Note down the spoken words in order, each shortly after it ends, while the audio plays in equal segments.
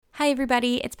Hi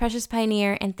everybody, it's Precious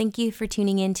Pioneer, and thank you for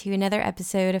tuning in to another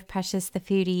episode of Precious the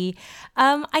Foodie.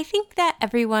 I think that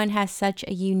everyone has such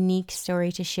a unique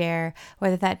story to share,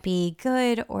 whether that be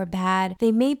good or bad.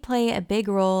 They may play a big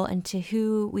role into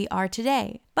who we are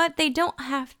today, but they don't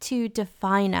have to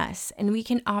define us, and we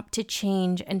can opt to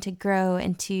change and to grow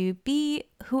and to be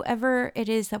whoever it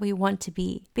is that we want to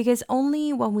be. Because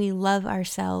only when we love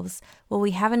ourselves will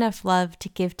we have enough love to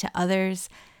give to others,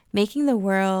 making the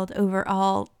world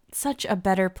overall such a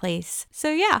better place.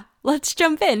 So yeah, let's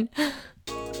jump in.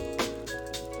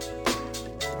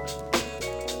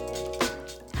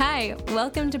 Hi,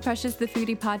 welcome to Precious the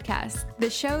Foodie podcast, the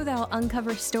show that will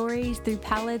uncover stories through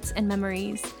palates and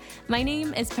memories. My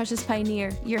name is Precious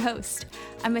Pioneer, your host.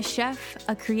 I'm a chef,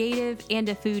 a creative, and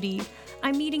a foodie.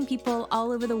 I'm meeting people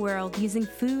all over the world using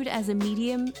food as a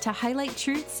medium to highlight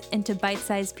truths into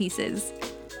bite-sized pieces.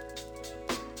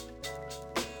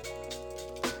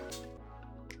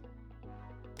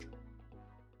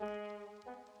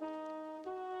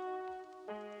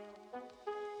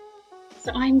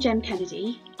 So I'm Jem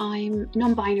Kennedy. I'm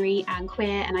non-binary and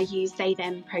queer, and I use they,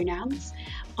 them pronouns.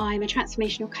 I'm a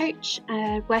transformational coach,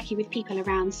 working with people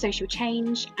around social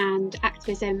change and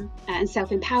activism and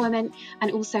self-empowerment.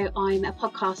 And also I'm a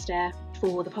podcaster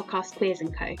for the podcast Queers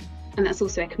 & Co. And that's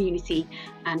also a community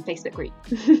and Facebook group.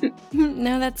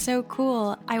 No, that's so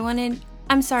cool.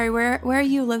 I'm sorry, where are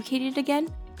you located again?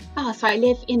 So I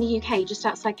live in the UK, just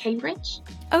outside Cambridge.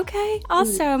 Okay,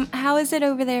 awesome. How is it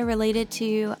over there related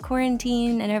to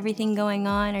quarantine and everything going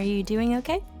on? Are you doing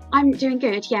okay? I'm doing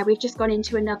good. Yeah, we've just gone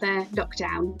into another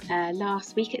lockdown.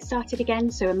 Last week it started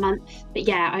again, so a month. But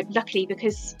yeah, luckily,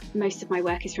 because most of my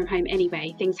work is from home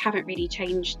anyway, things haven't really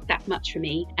changed that much for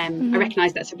me. I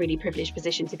recognise that's a really privileged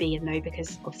position to be in though,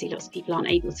 because obviously lots of people aren't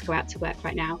able to go out to work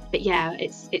right now. But yeah,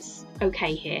 it's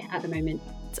okay here at the moment.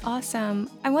 It's awesome.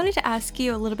 I wanted to ask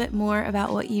you a little bit more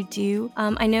about what you do.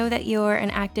 I know that you're an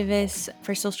activist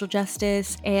for social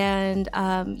justice and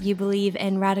you believe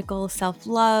in radical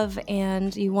self-love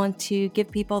and you want to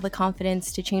give people the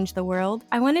confidence to change the world.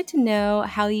 I wanted to know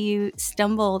how you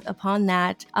stumbled upon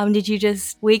that. Did you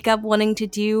just wake up wanting to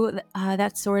do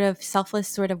that sort of selfless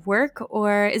sort of work,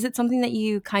 or is it something that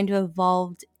you kind of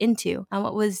evolved into?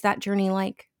 What was that journey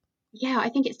like? Yeah, I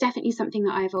think it's definitely something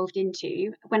that I evolved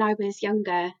into. When I was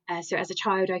younger, so as a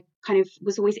child, I kind of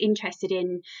was always interested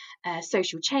in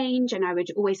social change, and I would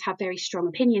always have very strong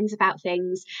opinions about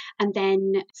things. And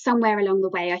then somewhere along the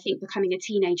way, I think becoming a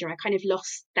teenager, I kind of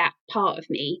lost that part of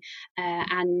me,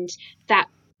 and that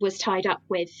was tied up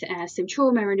with some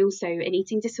trauma and also an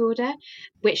eating disorder,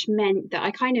 which meant that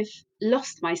I kind of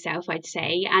lost myself, I'd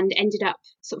say, and ended up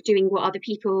sort of doing what other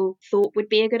people thought would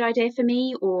be a good idea for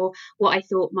me, or what I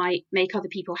thought might make other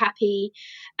people happy.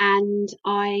 And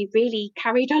I really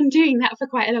carried on doing that for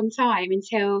quite a long time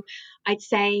until I'd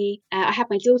say I had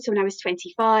my daughter when I was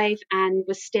 25 and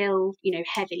was still,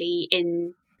 heavily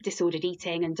in disordered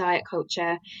eating and diet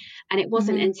culture. And it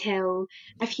wasn't until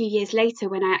a few years later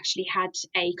when I actually had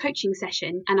a coaching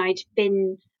session, and I'd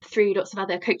been through lots of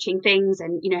other coaching things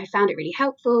and I found it really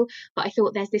helpful, but I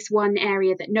thought there's this one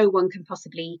area that no one can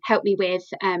possibly help me with,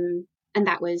 and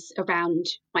that was around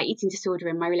my eating disorder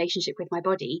and my relationship with my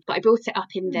body. But I brought it up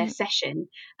in the session,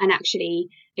 and actually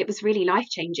it was really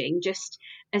life-changing. Just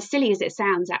as silly as it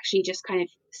sounds, actually just kind of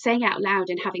saying out loud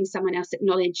and having someone else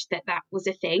acknowledge that that was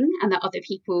a thing and that other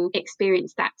people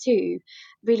experienced that too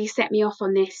really set me off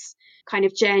on this kind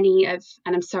of journey of,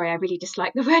 and I'm sorry, I really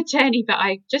dislike the word journey, but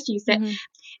I just used it.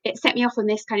 It set me off on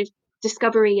this kind of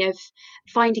discovery of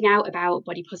finding out about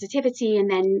body positivity, and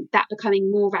then that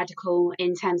becoming more radical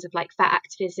in terms of like fat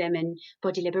activism and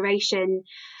body liberation,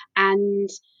 and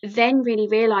then really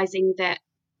realizing that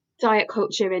diet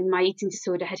culture and my eating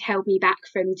disorder had held me back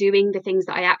from doing the things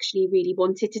that I actually really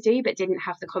wanted to do but didn't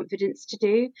have the confidence to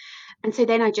do. And so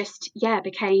then I just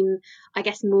became, I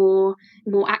guess, more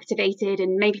activated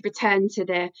and maybe returned to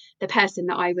the person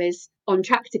that I was on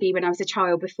track to be when I was a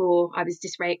child, before I was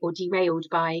derailed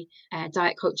by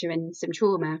diet culture and some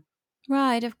trauma.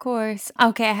 Right, of course.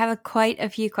 Okay, I have quite a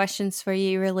few questions for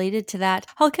you related to that.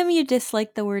 How come you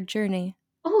dislike the word journey?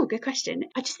 Oh, good question.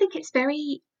 I just think it's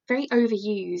very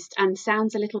overused and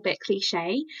sounds a little bit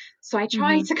cliche. So I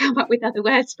try to come up with other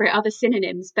words for it, other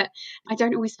synonyms, but I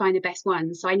don't always find the best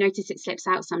ones. So I notice it slips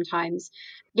out sometimes.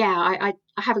 Yeah, I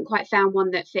haven't quite found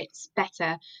one that fits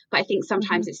better, but I think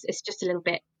sometimes it's just a little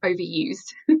bit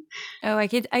overused. Oh, I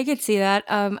could see that.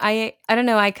 I don't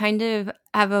know. I kind of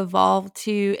have evolved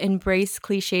to embrace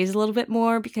cliches a little bit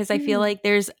more because I feel like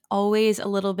there's always a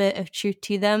little bit of truth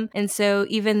to them. And so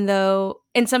even though,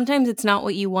 and sometimes it's not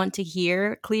what you want to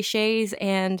hear, cliches,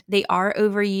 and they are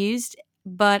overused,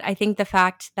 But I think the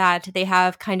fact that they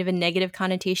have kind of a negative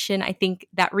connotation, I think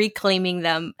that reclaiming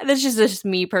them, that's just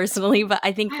me personally, but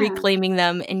I think Yeah. reclaiming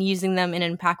them and using them in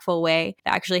an impactful way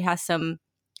that actually has some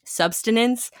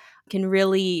substance can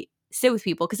really sit with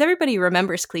people, because everybody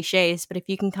remembers cliches, but if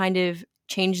you can kind of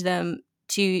change them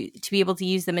to be able to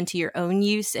use them into your own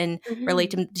use and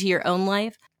relate Hmm. them to your own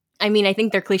life. I mean, I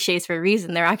think they're cliches for a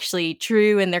reason. They're actually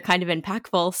true and they're kind of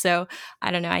impactful. So I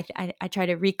don't know. I try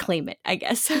to reclaim it, I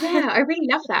guess. Yeah, I really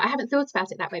love that. I haven't thought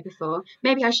about it that way before.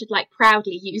 Maybe I should like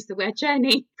proudly use the word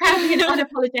journey, proudly and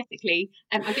unapologetically.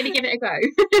 I'm going to give it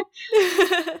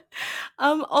a go.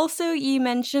 Also, you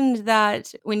mentioned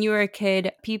that when you were a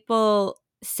kid, people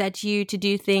set you to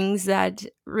do things that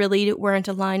really weren't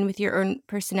aligned with your own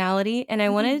personality. And I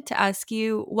Mhm. wanted to ask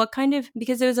you what kind of,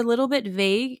 because it was a little bit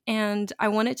vague, and I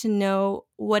wanted to know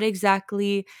what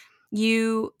exactly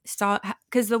you saw,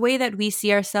 because the way that we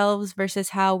see ourselves versus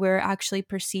how we're actually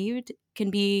perceived can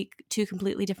be two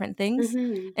completely different things.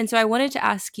 Mhm. And so I wanted to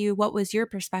ask you what was your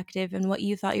perspective and what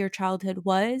you thought your childhood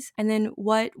was. And then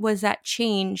what was that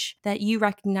change that you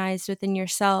recognized within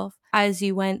yourself as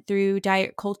you went through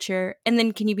diet culture? And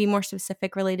then can you be more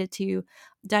specific related to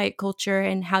diet culture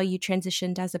and how you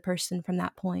transitioned as a person from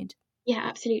that point? Yeah,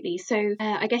 absolutely. So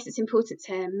I guess it's important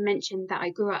to mention that I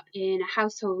grew up in a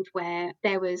household where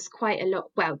there was quite a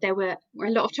lot, well, there were a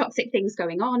lot of toxic things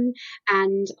going on.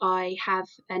 And I have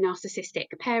a narcissistic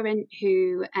parent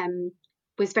who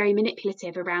was very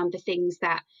manipulative around the things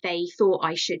that they thought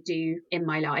I should do in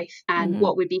my life and Mm-hmm.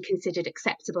 what would be considered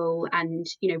acceptable and,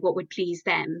 you know, what would please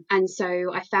them. And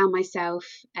so I found myself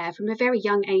from a very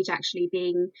young age actually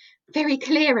being very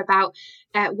clear about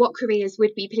what careers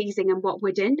would be pleasing and what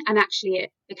wouldn't. And actually,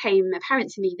 it became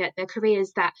apparent to me that the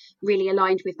careers that really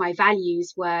aligned with my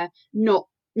values were not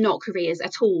careers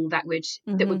at all that would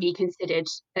Mm-hmm. be considered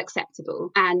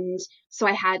acceptable. And so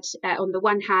I had on the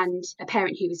one hand a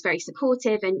parent who was very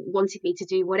supportive and wanted me to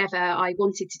do whatever I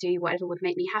wanted to do, whatever would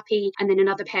make me happy, and then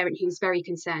another parent who was very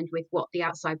concerned with what the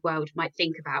outside world might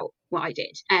think about what I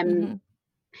did. Mm-hmm.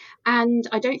 And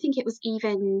I don't think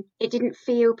it didn't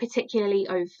feel particularly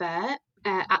overt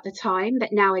at the time,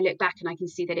 but now I look back and I can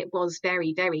see that it was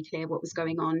very, very clear what was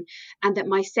going on, and that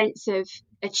my sense of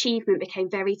achievement became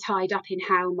very tied up in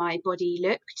how my body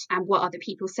looked and what other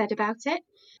people said about it.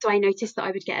 So I noticed that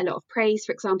I would get a lot of praise.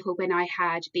 For example, when I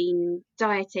had been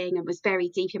dieting and was very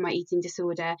deep in my eating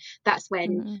disorder, that's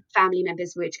when Mm-hmm. family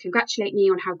members would congratulate me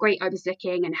on how great I was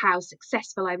looking and how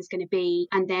successful I was going to be.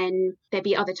 And then there'd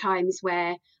be other times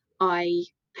where I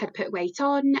had put weight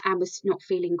on and was not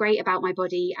feeling great about my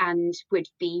body and would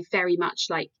be very much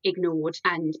like ignored,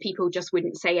 and people just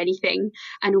wouldn't say anything,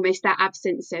 and almost that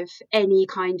absence of any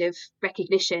kind of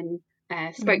recognition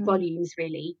spoke Mm-hmm. volumes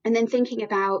really. And then thinking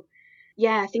about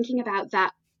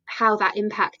that, how that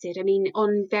impacted. I mean,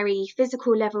 on very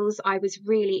physical levels, I was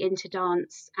really into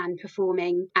dance and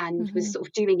performing and was Mm-hmm. sort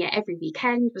of doing it every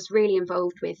weekend, was really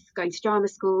involved with going to drama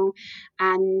school.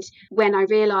 And when I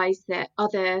realized that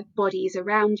other bodies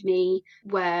around me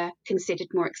were considered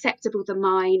more acceptable than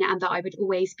mine, and that I would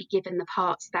always be given the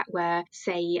parts that were,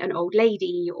 say, an old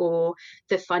lady or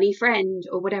the funny friend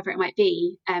or whatever it might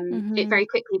be, it Mm-hmm. very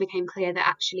quickly became clear that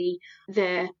actually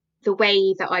the the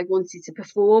way that I wanted to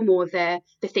perform or the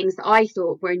things that I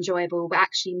thought were enjoyable were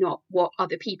actually not what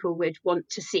other people would want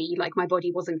to see. Like my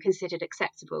body wasn't considered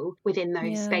acceptable within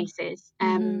those Yeah. spaces.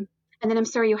 Mm-hmm. And then I'm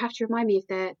sorry, you'll have to remind me of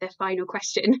the final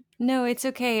question. No, it's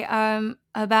okay.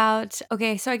 About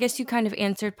okay, so I guess you kind of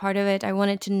answered part of it. I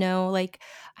wanted to know like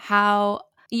how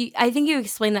I think you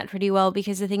explained that pretty well,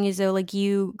 because the thing is though, like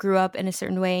you grew up in a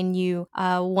certain way and you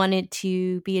wanted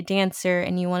to be a dancer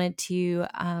and you wanted to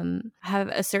have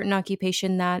a certain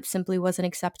occupation that simply wasn't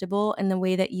acceptable, and the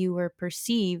way that you were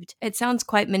perceived. It sounds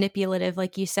quite manipulative,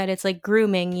 like you said. It's like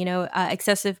grooming,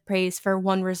 excessive praise for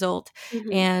one result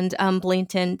Hmm. and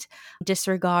blatant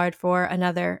disregard for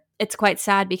another. It's quite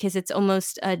sad because it's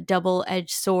almost a double-edged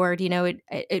sword.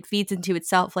 It feeds into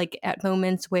itself. Like at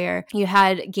moments where you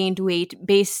had gained weight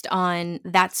based on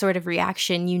that sort of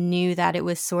reaction, you knew that it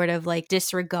was sort of like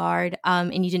disregard,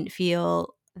 and you didn't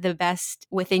feel the best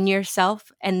within yourself,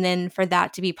 and then for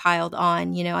that to be piled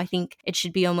on, I think it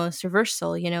should be almost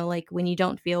reversal. Like when you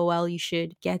don't feel well, you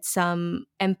should get some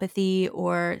empathy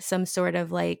or some sort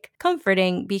of like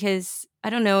comforting, because I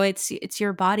don't know, it's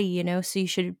your body, so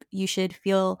you should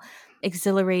feel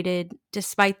exhilarated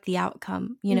despite the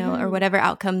outcome, or Hmm. whatever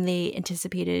outcome they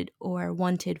anticipated or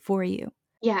wanted for you.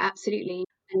 Yeah, absolutely.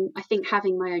 And I think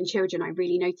having my own children, I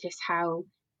really noticed how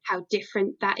how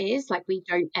different that is. Like, we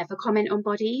don't ever comment on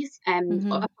bodies,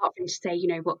 Mm-hmm. apart from to say,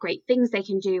 what great things they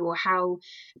can do, or how,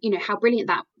 how brilliant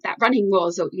that running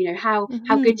was, or, how good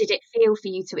Mm-hmm. did it feel for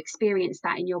you to experience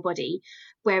that in your body.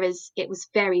 Whereas it was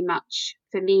very much,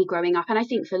 for me growing up, and I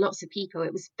think for lots of people,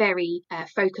 it was very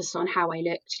focused on how I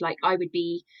looked. Like, I would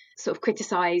be sort of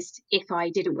criticized if I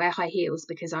didn't wear high heels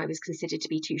because I was considered to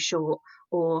be too short,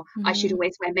 or I should Mm-hmm.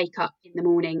 always wear makeup in the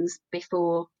mornings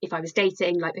before, if I was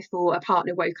dating, like before a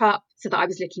partner woke up, so that I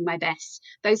was looking my best.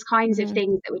 Those kinds of Mm-hmm.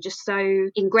 things that were just so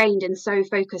ingrained and so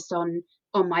focused on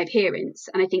my appearance.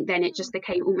 And I think then it just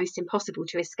became almost impossible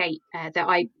to escape,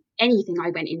 anything I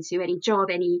went into, any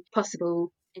job, any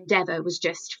possible endeavor, was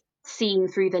just seen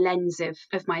through the lens of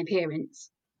my appearance.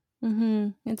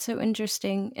 Mm-hmm. It's so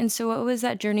interesting. And so, what was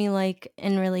that journey like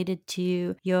and related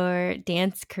to your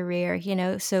dance career?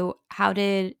 So how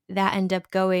did that end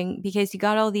up going? Because you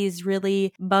got all these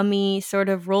really bummy sort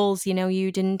of roles,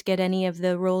 you didn't get any of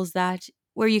the roles that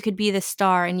where you could be the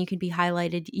star and you could be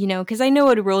highlighted, because I know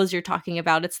what roles you're talking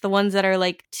about. It's the ones that are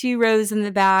like 2 rows in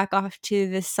the back off to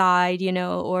the side,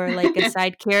 or like a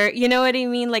side character, you know what I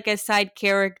mean? Like a side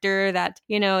character that,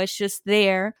 it's just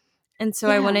there. And so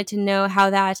I Yeah. wanted to know how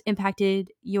that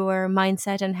impacted your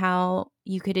mindset and how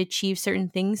you could achieve certain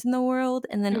things in the world.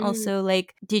 And then Mm. also,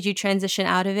 like, did you transition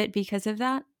out of it because of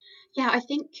that? Yeah, I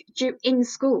think in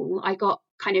school I got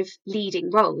kind of leading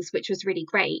roles, which was really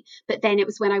great. But then it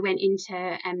was when I went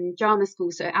into drama school,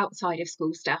 so outside of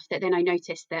school stuff, that then I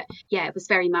noticed that, yeah, it was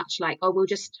very much like, oh, we'll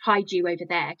just hide you over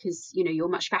there because, you're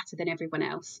much fatter than everyone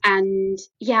else. And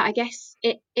yeah, I guess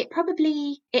it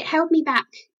held me back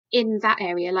in that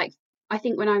area. Like, I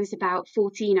think when I was about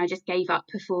 14, I just gave up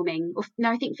performing. Or no,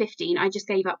 I think 15, I just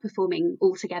gave up performing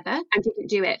altogether and didn't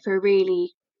do it for a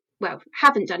really, well,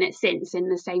 haven't done it since in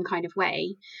the same kind of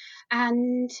way.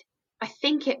 And I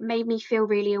think it made me feel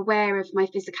really aware of my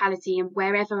physicality, and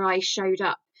wherever I showed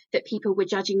up, that people were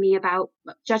judging me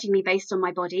based on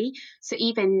my body. So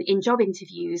even in job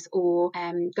interviews or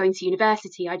going to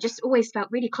university, I just always felt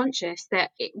really conscious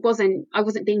that I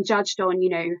wasn't being judged on,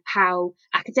 how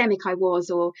academic I was,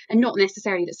 and not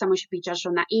necessarily that someone should be judged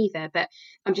on that either. But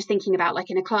I'm just thinking about, like,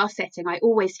 in a class setting, I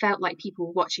always felt like people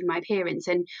were watching my appearance.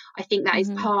 And I think that is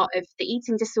Mm-hmm. part of the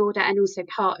eating disorder, and also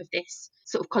part of this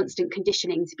sort of constant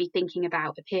conditioning to be thinking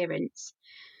about appearance.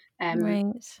 Um,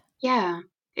 Right. yeah,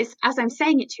 it's, as I'm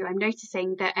saying it to you, I'm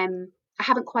noticing that I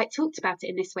haven't quite talked about it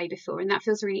in this way before, and that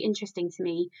feels really interesting to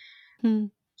me. Hmm.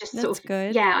 Just That's sort of,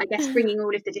 good. yeah, I guess bringing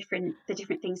all of the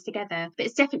different things together. But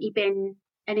it's definitely been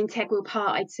an integral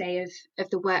part, I'd say, of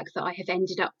the work that I have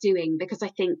ended up doing, because I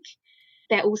think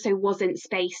there also wasn't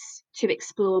space to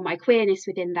explore my queerness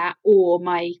within that, or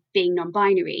my being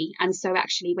non-binary. And so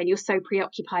actually, when you're so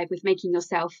preoccupied with making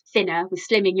yourself thinner, with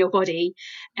slimming your body,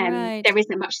 Right. there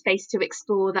isn't much space to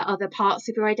explore the other parts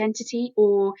of your identity,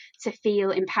 or to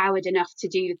feel empowered enough to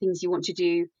do the things you want to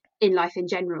do in life in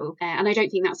general. And I don't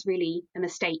think that's really a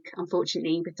mistake,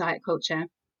 unfortunately, with diet culture.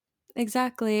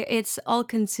 Exactly. It's all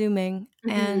consuming.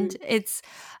 And Mm-hmm.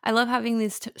 I love having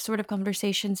these sort of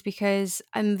conversations because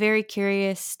I'm very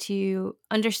curious to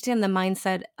understand the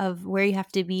mindset of where you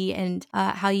have to be and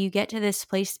how you get to this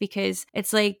place. Because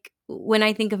it's like, when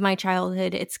I think of my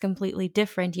childhood, it's completely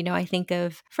different. I think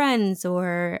of friends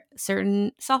or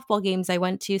certain softball games I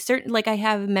went to, certain, like, I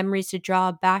have memories to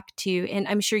draw back to, and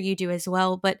I'm sure you do as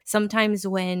well. But sometimes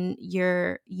when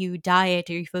you diet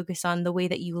or you focus on the way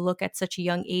that you look at such a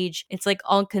young age, it's like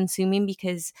all consuming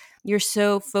because you're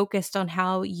so focused on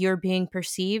how you're being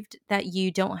perceived that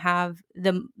you don't have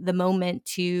the moment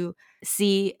to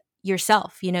see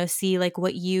yourself, see like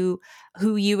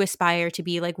who you aspire to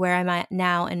be, like where I'm at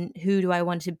now and who do I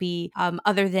want to be,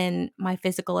 other than my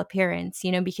physical appearance,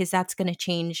 because that's going to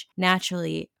change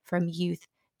naturally from youth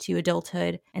to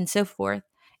adulthood and so forth.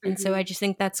 And so I Mm-hmm. just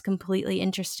think that's completely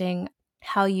interesting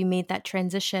how you made that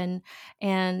transition.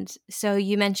 And so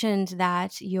you mentioned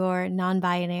that you're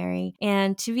non-binary.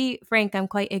 And to be frank, I'm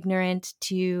quite ignorant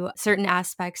to certain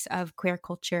aspects of queer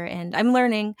culture and I'm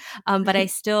learning, but I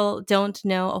still don't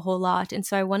know a whole lot. And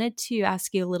so I wanted to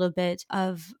ask you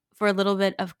for a little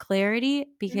bit of clarity,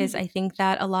 because I think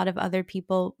that a lot of other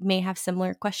people may have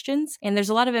similar questions and there's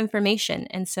a lot of information.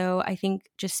 And so I think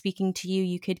just speaking to you,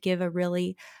 you could give a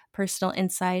really personal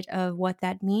insight of what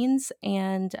that means.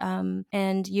 And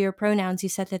your pronouns, you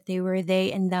said that they were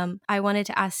they and them. I wanted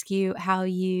to ask you how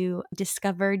you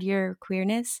discovered your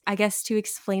queerness, I guess, to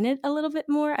explain it a little bit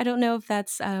more. I don't know if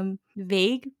that's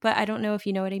vague, but I don't know if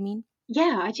you know what I mean.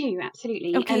 Yeah, I do,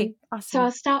 absolutely. Okay, So awesome.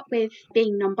 I'll start with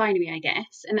being non-binary, I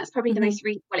guess, and that's probably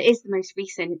Mm-hmm. well, it is the most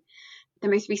recent the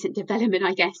most recent development,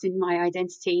 I guess, in my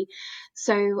identity.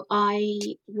 So I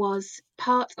was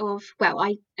part of, well,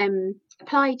 I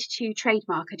applied to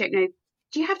trademark. I don't know.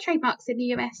 Do you have trademarks in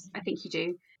the US? I think you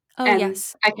do. Oh,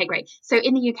 yes. Okay, great. So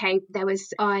in the UK,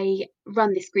 I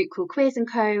run this group called Queers and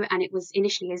Co, and it was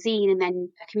initially a zine and then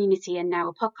a community and now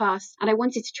a podcast. And I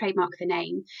wanted to trademark the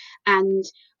name, and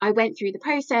I went through the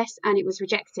process, and it was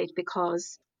rejected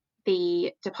because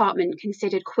the department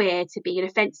considered queer to be an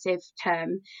offensive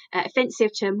term,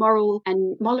 offensive to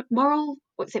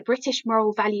British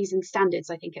moral values and standards,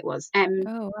 I think it was.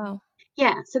 Oh, wow.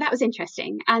 Yeah, so that was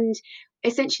interesting. And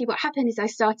essentially what happened is I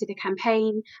started a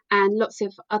campaign, and lots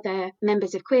of other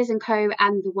members of Queers and Co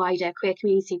and the wider queer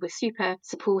community were super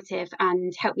supportive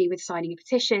and helped me with signing a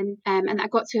petition. And that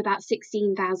got to about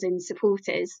 16,000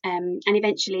 supporters. And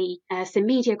eventually some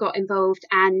media got involved.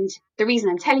 And the reason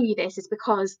I'm telling you this is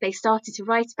because they started to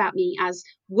write about me as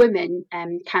women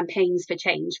campaigns for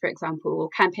change, for example, or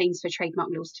campaigns for trademark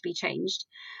laws to be changed.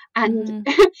 And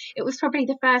it was probably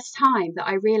the first time that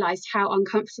I realised how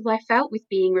uncomfortable I felt with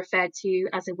being referred to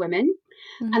as a woman.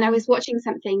 And I was watching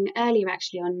something earlier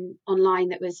actually online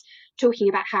that was talking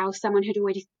about how someone had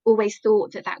always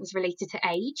thought that was related to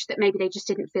age, that maybe they just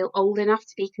didn't feel old enough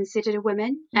to be considered a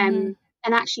woman. And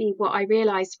actually what I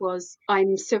realised was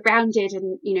I'm surrounded,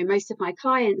 and most of my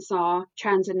clients are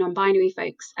trans and non-binary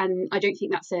folks, and I don't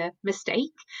think that's a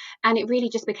mistake. And it really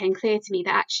just became clear to me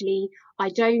that actually I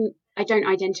don't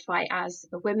identify as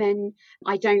a woman.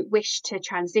 I don't wish to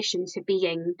transition to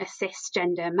being a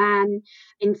cisgender man.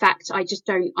 In fact, I just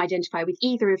don't identify with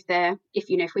either of if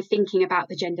we're thinking about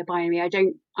the gender binary, I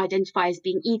don't identify as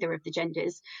being either of the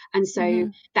genders. And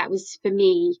so that was for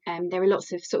me, there are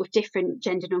lots of sort of different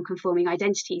gender non-conforming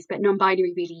identities, but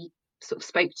non-binary really sort of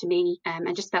spoke to me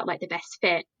and just felt like the best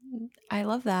fit. I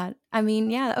love that. I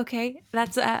mean, yeah, okay.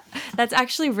 That's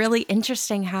actually really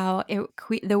interesting how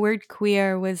the word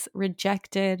queer was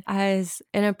rejected as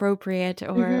inappropriate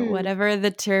or whatever the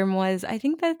term was. I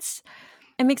think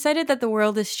I'm excited that the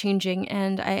world is changing,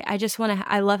 and I just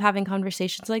I love having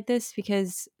conversations like this,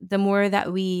 because the more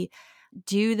that we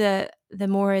do, the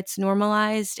more it's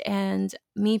normalized. And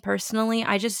me personally,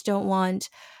 I just don't want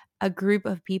a group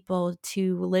of people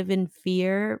to live in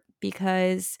fear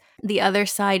because the other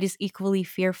side is equally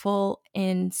fearful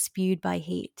and spewed by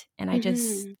hate. And I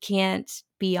just can't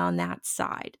be on that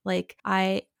side. Like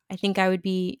I think I would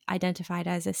be identified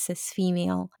as a cis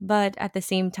female, but at the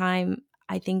same time,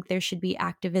 I think there should be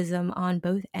activism on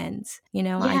both ends.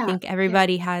 I think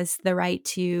everybody has the right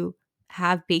to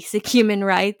have basic human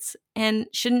rights and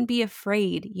shouldn't be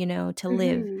afraid, to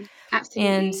live.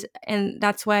 Absolutely. And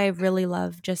that's why I really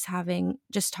love just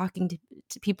talking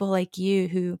to people like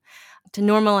you to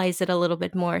normalize it a little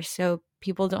bit more, so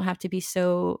people don't have to be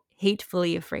so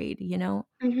hatefully afraid,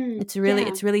 It's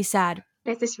really sad.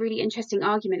 There's this really interesting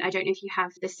argument. I don't know if you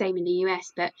have the same in the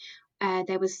US, but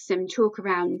there was some talk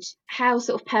around how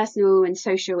sort of personal and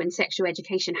social and sexual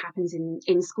education happens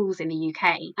in schools in the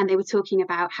UK. And they were talking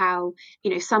about how,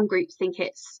 some groups think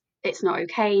it's not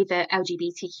okay that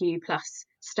LGBTQ plus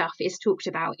stuff is talked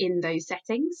about in those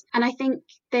settings. And I think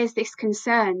there's this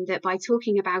concern that by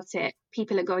talking about it,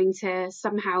 people are going to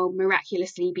somehow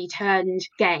miraculously be turned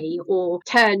gay or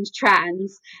turned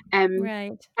trans.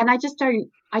 Right. And I just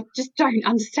don't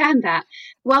understand that.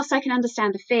 Whilst I can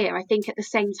understand the fear, I think at the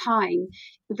same time,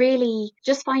 really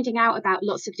just finding out about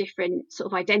lots of different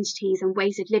sort of identities and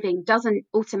ways of living doesn't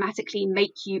automatically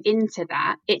make you into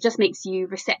that. It just makes you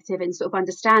receptive and sort of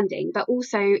understanding, but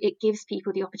also it gives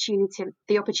people the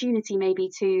opportunity maybe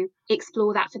to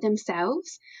explore that for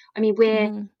themselves. I mean,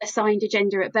 we're assigned a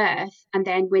gender at birth, and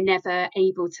then we're never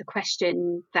able to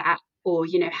question that, or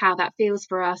how that feels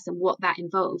for us and what that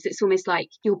involves. It's almost like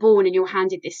you're born and you're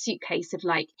handed this suitcase of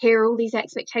like, here are all these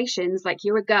expectations, like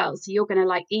you're a girl so you're going to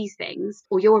like these things,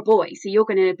 or you're a boy so you're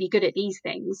going to be good at these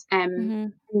things.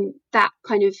 That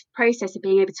kind of process of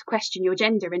being able to question your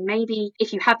gender, and maybe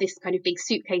if you have this kind of big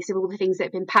suitcase of all the things that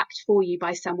have been packed for you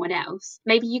by someone else,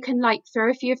 maybe you can like throw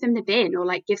a few of them in the bin, or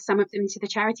like give some of them to the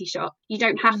charity shop. You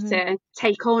don't have to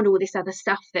take on all this other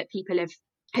stuff that people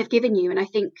have given you. And I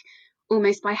think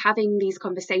almost by having these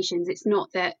conversations, it's not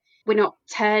that we're not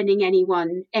turning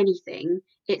anything.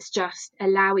 It's just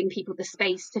allowing people the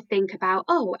space to think about,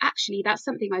 oh, actually, that's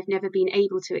something I've never been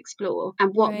able to explore.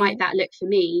 And what might that look for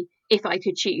me if I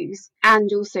could choose? And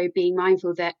also being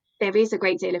mindful that there is a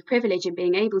great deal of privilege in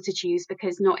being able to choose,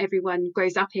 because not everyone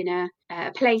grows up in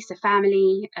a place, a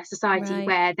family, a society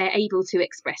where they're able to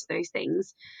express those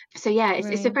things. So yeah,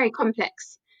 it's a very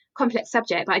complex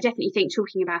subject, but I definitely think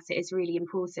talking about it is really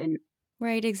important.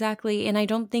 Right, exactly. And I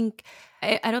don't think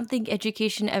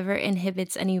education ever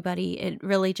inhibits anybody. It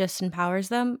really just empowers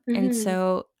them. And Hmm.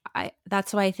 so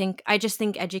that's why I just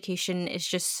think education is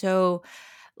just so,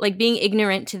 like, being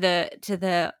ignorant to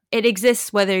the it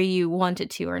exists whether you want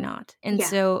it to or not. And Yeah.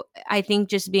 so I think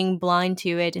just being blind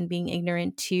to it and being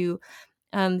ignorant to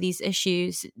these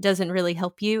issues doesn't really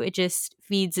help you. It just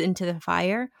feeds into the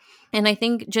fire. And I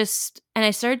think and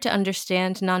I started to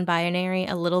understand non binary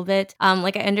a little bit.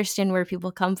 Like, I understand where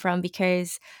people come from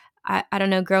because I don't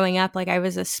know, growing up, like, I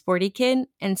was a sporty kid.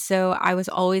 And so I was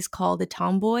always called a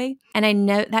tomboy. And I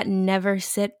know that never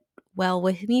sit well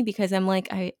with me because I'm like,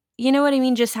 you know what I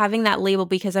mean? Just having that label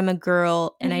because I'm a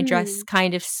girl and I dress Hmm.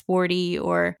 kind of sporty,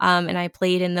 or and I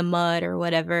played in the mud or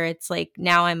whatever. It's like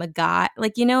now I'm a guy.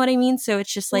 Like, you know what I mean? So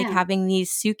it's just like Yeah. having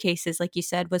these suitcases, like you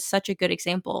said, was such a good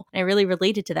example. And I really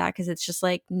related to that because it's just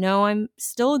like, no, I'm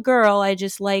still a girl. I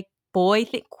just like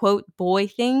quote boy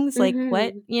things. Like,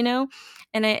 what, Hmm. you know?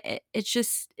 And it's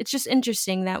just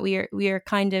interesting that we are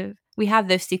kind of, we have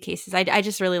those suitcases. I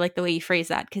just really like the way you phrase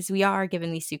that because we are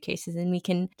given these suitcases and we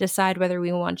can decide whether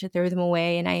we want to throw them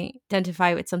away and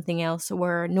identify with something else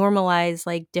or normalize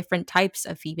like different types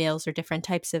of females or different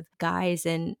types of guys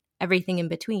and everything in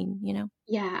between, you know?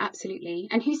 Yeah, absolutely.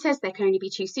 And who says there can only be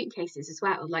two suitcases as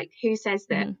well? Like, who says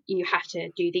that Hmm. you have to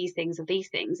do these things or these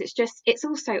things? It's just, it's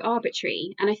also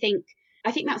arbitrary. And I think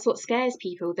that's what scares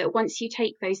people, that once you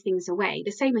take those things away,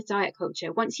 the same with diet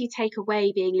culture, once you take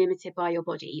away being limited by your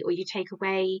body or you take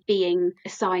away being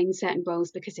assigned certain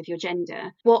roles because of your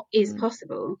gender, what is Hmm.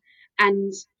 possible?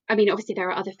 And I mean, obviously, there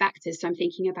are other factors. So I'm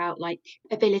thinking about like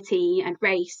ability and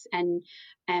race and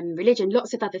religion,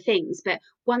 lots of other things. But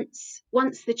once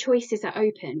the choices are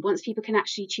open, once people can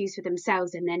actually choose for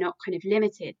themselves and they're not kind of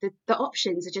limited, the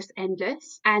options are just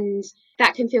endless. And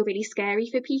that can feel really scary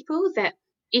for people, that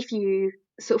if you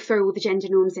sort of throw all the gender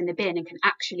norms in the bin and can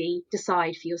actually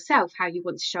decide for yourself how you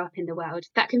want to show up in the world,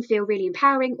 that can feel really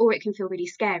empowering, or it can feel really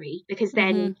scary because Hmm.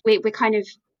 then we're kind of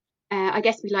I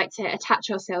guess we like to attach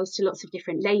ourselves to lots of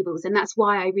different labels. And that's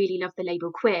why I really love the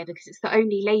label queer, because it's the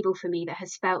only label for me that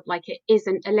has felt like it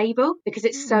isn't a label, because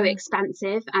it's so Hmm.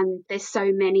 expansive and there's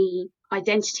so many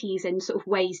identities and sort of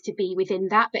ways to be within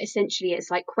that. But essentially,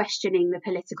 it's like questioning the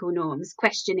political norms,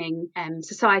 questioning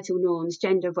societal norms,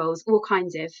 gender roles, all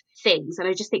kinds of things. And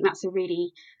I just think that's a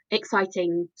really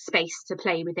exciting space to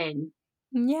play within.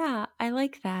 Yeah, I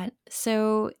like that.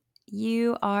 So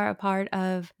you are a part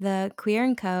of the Queer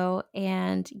and Co,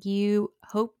 and you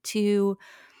hope to,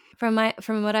 from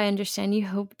what I understand,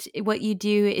 what you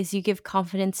do is you give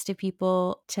confidence to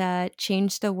people to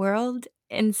change the world.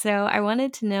 And so I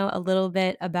wanted to know a little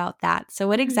bit about that. So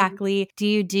what Mhm. exactly do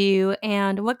you do,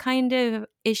 and what kind of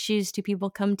issues do people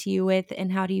come to you with,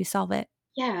 and how do you solve it?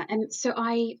 Yeah, and so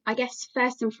I guess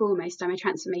first and foremost, I'm a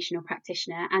transformational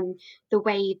practitioner, and the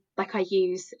way like I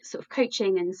use sort of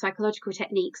coaching and psychological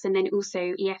techniques, and then also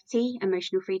EFT,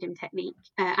 emotional freedom technique,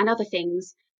 and other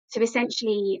things to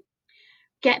essentially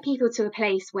get people to a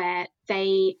place where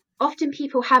they often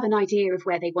people have an idea of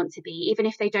where they want to be, even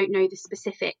if they don't know the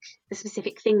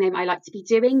specific thing they might like to be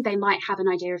doing. They might have an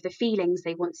idea of the feelings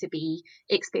they want to be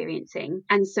experiencing.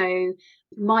 And so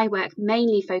my work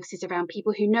mainly focuses around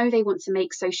people who know they want to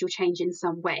make social change in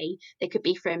some way. They could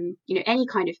be from, any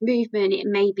kind of movement. It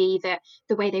may be that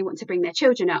the way they want to bring their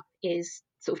children up is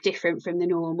sort of different from the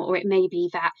norm, or it may be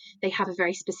that they have a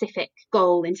very specific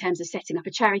goal in terms of setting up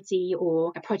a charity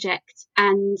or a project.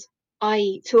 And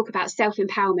I talk about self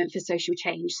empowerment for social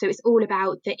change. So it's all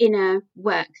about the inner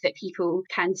work that people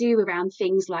can do around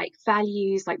things like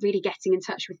values, like really getting in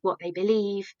touch with what they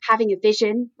believe, having a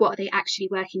vision. What are they actually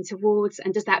working towards?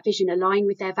 And does that vision align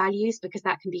with their values? Because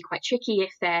that can be quite tricky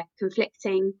if they're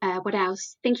conflicting. What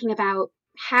else? Thinking about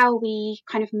how we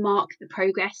kind of mark the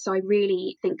progress. So I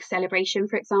really think celebration,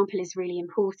 for example, is really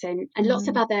important, and Hmm. lots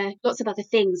of other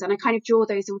things. And I kind of draw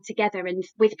those all together. And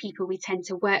with people, we tend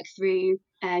to work through,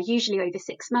 usually over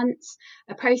 6 months,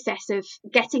 a process of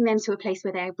getting them to a place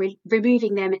where they're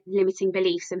removing their limiting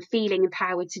beliefs and feeling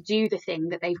empowered to do the thing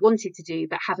that they've wanted to do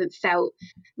but haven't felt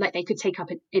like they could take up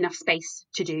enough space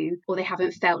to do, or they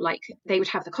haven't felt like they would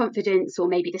have the confidence or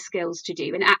maybe the skills to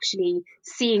do. And actually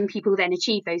seeing people then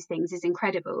achieve those things is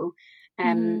incredible.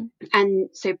 Hmm. And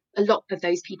so a lot of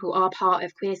those people are part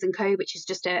of Queers and Co, which is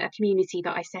just a community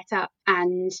that I set up.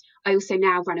 And I also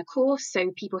now run a course, so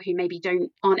people who maybe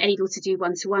aren't able to do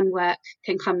one-to-one work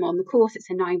can come on the course. It's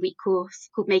a 9-week course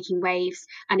called Making Waves.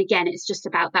 And again, it's just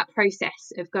about that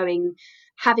process of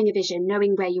having a vision,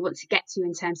 knowing where you want to get to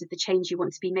in terms of the change you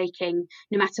want to be making,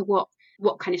 no matter what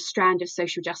kind of strand of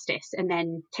social justice, and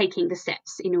then taking the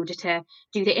steps in order to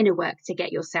do the inner work to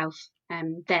get yourself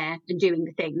there and doing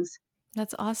the things.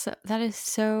 That's awesome. That is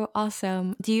so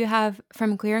awesome. Do you have,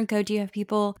 from Queer & Co, do you have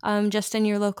people just in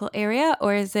your local area,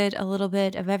 or is it a little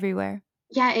bit of everywhere?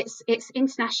 Yeah, it's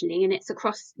internationally, and it's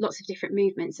across lots of different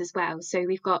movements as well. So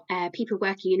we've got people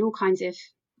working in all kinds of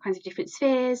different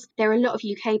spheres. There are a lot of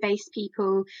UK based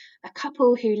people, a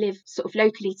couple who live sort of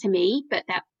locally to me, but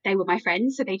that they were my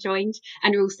friends, so they joined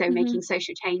and are also Mm-hmm. making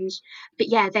social change. But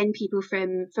yeah, then people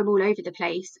from all over the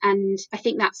place. And I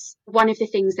think that's one of the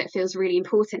things that feels really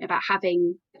important about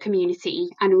having a community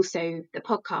and also the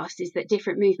podcast, is that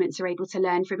different movements are able to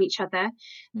learn from each other.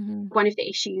 Mm-hmm. One of the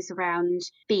issues around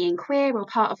being queer or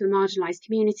part of a marginalised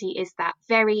community is that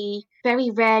very,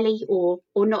 very rarely or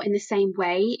not in the same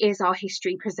way is our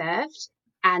history preserved,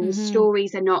 and Mm-hmm.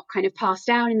 stories are not kind of passed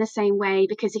down in the same way.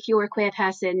 Because if you're a queer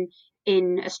person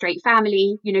in a straight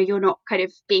family, you're not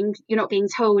being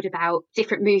told about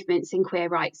different movements in queer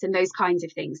rights and those kinds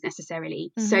of things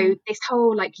necessarily. Mm-hmm. So this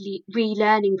whole like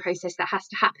relearning process that has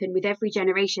to happen with every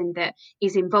generation that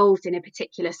is involved in a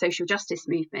particular social justice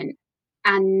movement.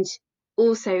 And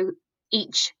also,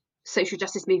 each social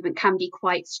justice movement can be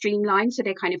quite streamlined, so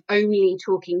they're kind of only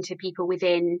talking to people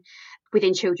within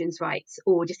children's rights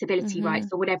or disability Mm-hmm. rights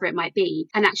or whatever it might be,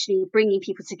 and actually bringing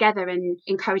people together and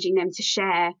encouraging them to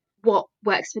share what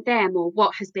works for them or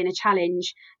what has been a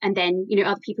challenge, and then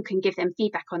other people can give them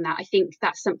feedback on that. I think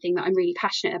that's something that I'm really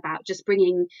passionate about, just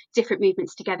bringing different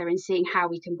movements together and seeing how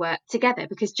we can work together,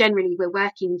 because generally we're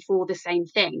working for the same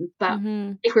thing, but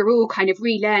Mm-hmm. if we're all kind of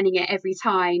relearning it every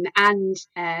time and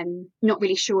not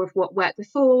really sure of what worked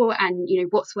before and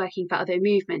what's working for other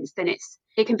movements, then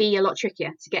it can be a lot trickier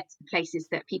to get to the places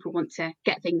that people want to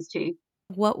get things to.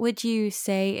 What would you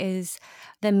say is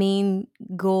the main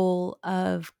goal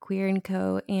of Queer &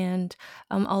 Co and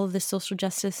all of the social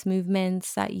justice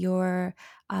movements that you're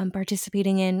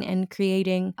participating in and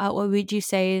creating? What would you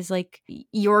say is like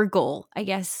your goal? I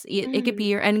guess it could be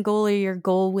your end goal or your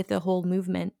goal with the whole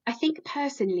movement. I think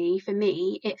personally, for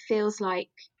me, it feels like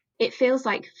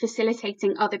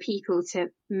facilitating other people to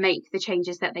make the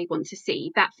changes that they want to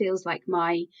see. That feels like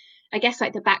I guess,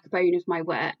 like the backbone of my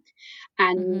work.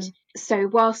 And Mm-hmm. so,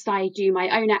 whilst I do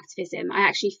my own activism, I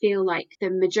actually feel like the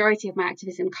majority of my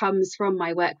activism comes from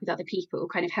my work with other people,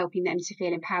 kind of helping them to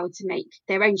feel empowered to make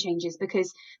their own changes,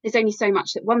 because there's only so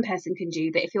much that one person can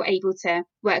do. But if you're able to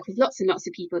work with lots and lots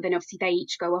of people, then obviously they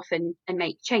each go off and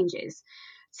make changes.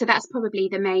 So that's probably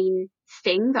the main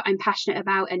thing that I'm passionate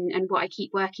about, and what I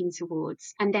keep working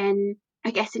towards. And then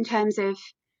I guess in terms of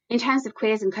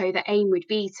Queers & Co, the aim would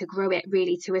be to grow it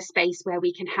really to a space where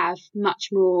we can have much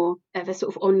more of a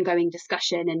sort of ongoing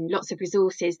discussion and lots of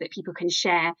resources that people can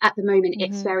share. At the moment,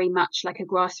 it's Mm-hmm. very much like a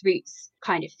grassroots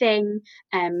kind of thing.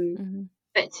 Mm-hmm.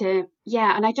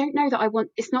 And I don't know that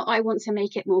it's not that I want to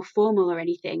make it more formal or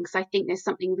anything, because I think there's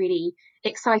something really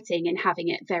exciting in having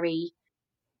it very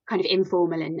kind of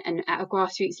informal and at a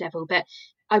grassroots level. But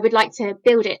I would like to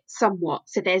build it somewhat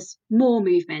so there's more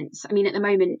movements. I mean, at the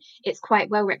moment it's quite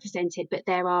well represented, but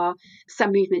there are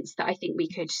some movements that I think we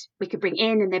could bring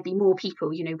in, and there'd be more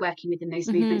people, working within those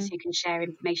movements Mm-hmm. who can share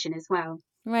information as well.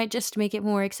 Right, just to make it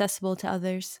more accessible to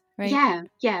others, right? Yeah,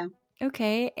 yeah.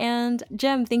 Okay, and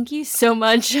Jem, thank you so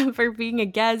much for being a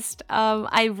guest.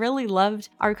 I really loved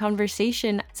our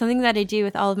conversation. Something that I do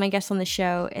with all of my guests on the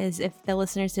show is, if the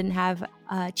listeners didn't have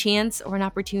a chance or an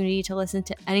opportunity to listen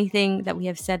to anything that we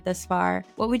have said thus far,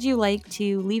 what would you like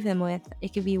to leave them with?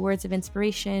 It could be words of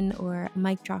inspiration or a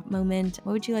mic drop moment.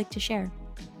 What would you like to share?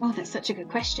 Oh, that's such a good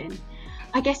question.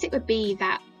 I guess it would be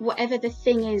that whatever the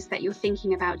thing is that you're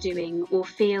thinking about doing or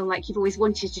feel like you've always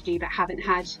wanted to do but haven't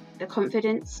had the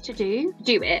confidence to do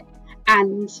it,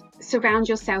 and surround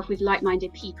yourself with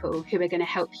like-minded people who are going to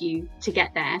help you to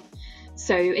get there.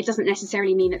 So it doesn't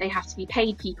necessarily mean that they have to be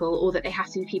paid people or that they have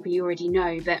to be people you already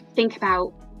know, but think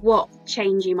about what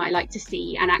change you might like to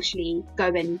see and actually go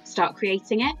and start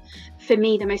creating it. For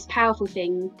me, the most powerful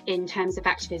thing in terms of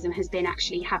activism has been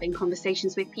actually having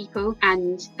conversations with people,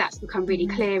 and that's become really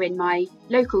Mm-hmm. clear in my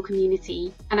local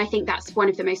community. And I think that's one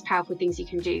of the most powerful things you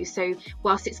can do. So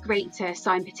whilst it's great to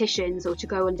sign petitions or to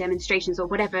go on demonstrations or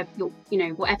whatever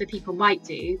whatever people might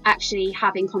do, actually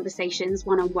having conversations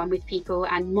one-on-one with people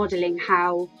and modelling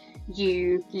how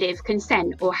you live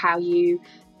consent, or how you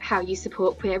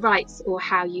support queer rights, or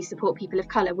how you support people of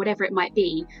colour, whatever it might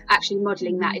be, actually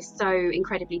modelling that Mm-hmm. is so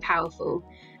incredibly powerful.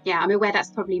 Yeah, I'm aware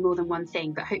that's probably more than one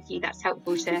thing, but hopefully that's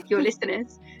helpful to your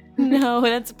listeners. No,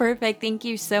 that's perfect. Thank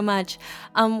you so much.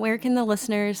 Where can the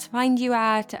listeners find you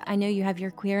at? I know you have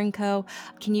your Queer & Co.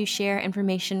 Can you share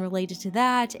information related to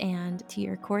that and to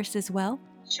your course as well?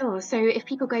 Sure. So if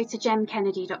people go to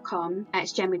gemkennedy.com,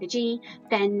 it's Gem with a G,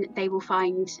 then they will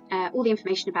find all the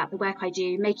information about the work I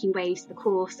do, Making Waves, the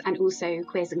course, and also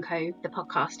Queers & Co, the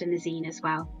podcast and the zine as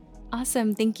well.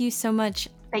 Awesome. Thank you so much.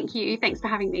 Thank you. Thanks for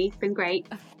having me. It's been great.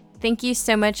 Thank you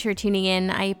so much for tuning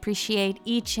in. I appreciate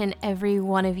each and every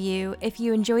one of you. If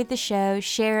you enjoyed the show,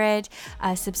 share it,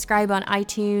 subscribe on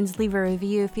iTunes, leave a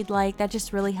review if you'd like. That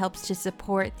just really helps to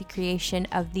support the creation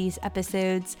of these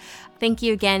episodes. Thank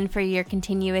you again for your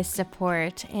continuous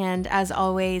support. And as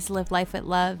always, live life with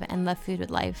love and love food with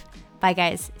life. Bye,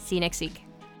 guys. See you next week.